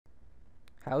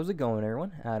How's it going,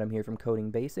 everyone? Adam here from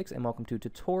Coding Basics, and welcome to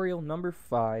tutorial number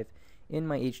 5 in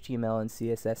my HTML and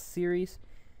CSS series.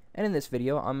 And in this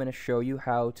video, I'm going to show you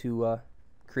how to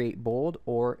create bold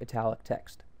or italic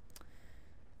text.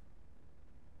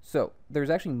 So, there's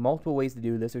actually multiple ways to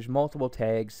do this. There's multiple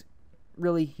tags.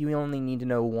 Really, you only need to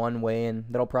know one way, and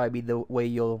that'll probably be the way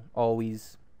you'll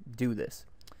always do this.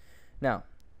 Now,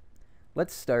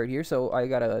 let's start here. So, I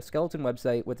got a skeleton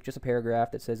website with just a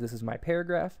paragraph that says this is my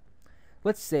paragraph.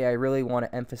 Let's say I really want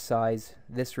to emphasize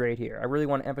this right here. I really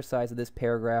want to emphasize that this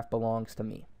paragraph belongs to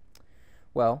me.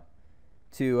 Well,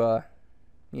 to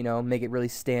make it really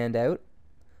stand out,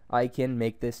 I can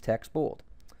make this text bold.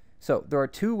 So there are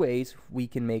two ways we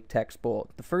can make text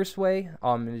bold. The first way,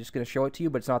 I'm just going to show it to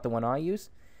you, but it's not the one I use.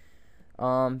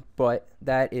 But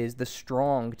that is the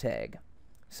strong tag.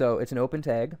 So it's an open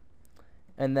tag,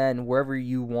 and then wherever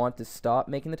you want to stop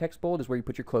making the text bold is where you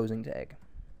put your closing tag.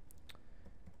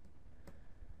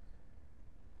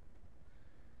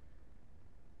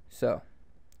 So,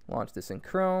 launch this in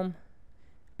Chrome,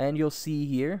 and you'll see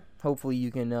here, hopefully you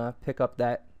can pick up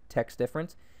that text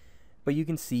difference, but you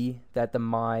can see that the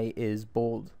my is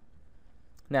bold.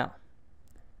 Now,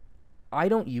 I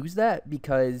don't use that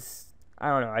because, I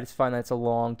don't know, I just find that's a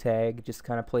long tag, just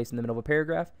kind of placed in the middle of a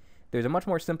paragraph. There's a much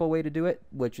more simple way to do it,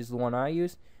 which is the one I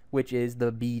use, which is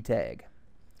the B tag,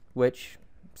 which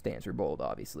stands for bold,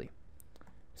 obviously.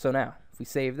 So now, if we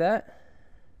save that,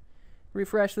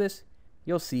 refresh this,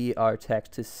 you'll see our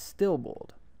text is still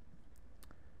bold.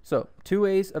 So, two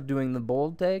ways of doing the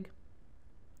bold tag.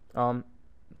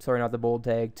 Sorry, not the bold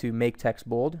tag, to make text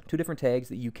bold. Two different tags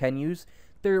that you can use.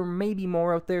 There may be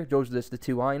more out there. Those are just the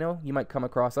two I know. You might come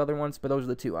across other ones, but those are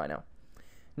the two I know.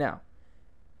 Now,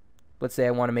 let's say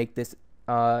I want to make this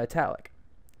italic.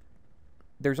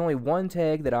 There's only one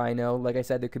tag that I know. Like I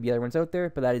said, there could be other ones out there,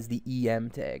 but that is the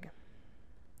EM tag,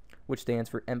 which stands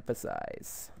for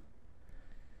emphasize.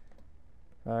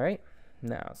 Alright,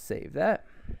 now save that.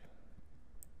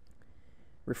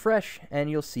 Refresh, and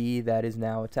you'll see that is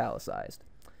now italicized.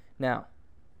 Now,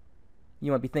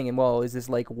 you might be thinking, well, is this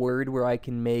like Word where I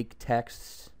can make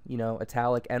text,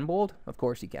 italic and bold? Of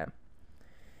course you can.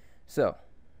 So,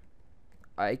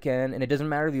 I can, and it doesn't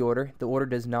matter the order. The order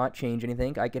does not change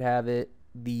anything. I could have it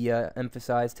the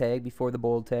emphasize tag before the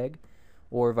bold tag,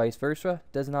 or vice versa.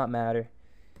 Does not matter.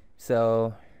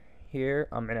 So, here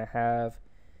I'm going to have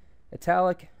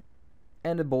italic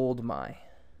and a bold my.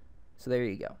 So there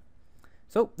you go.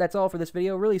 So that's all for this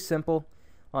video. Really simple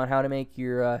on how to make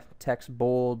your text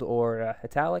bold or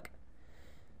italic.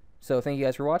 So thank you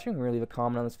guys for watching. Remember to leave a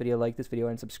comment on this video, like this video,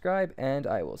 and subscribe, and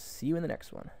I will see you in the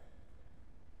next one.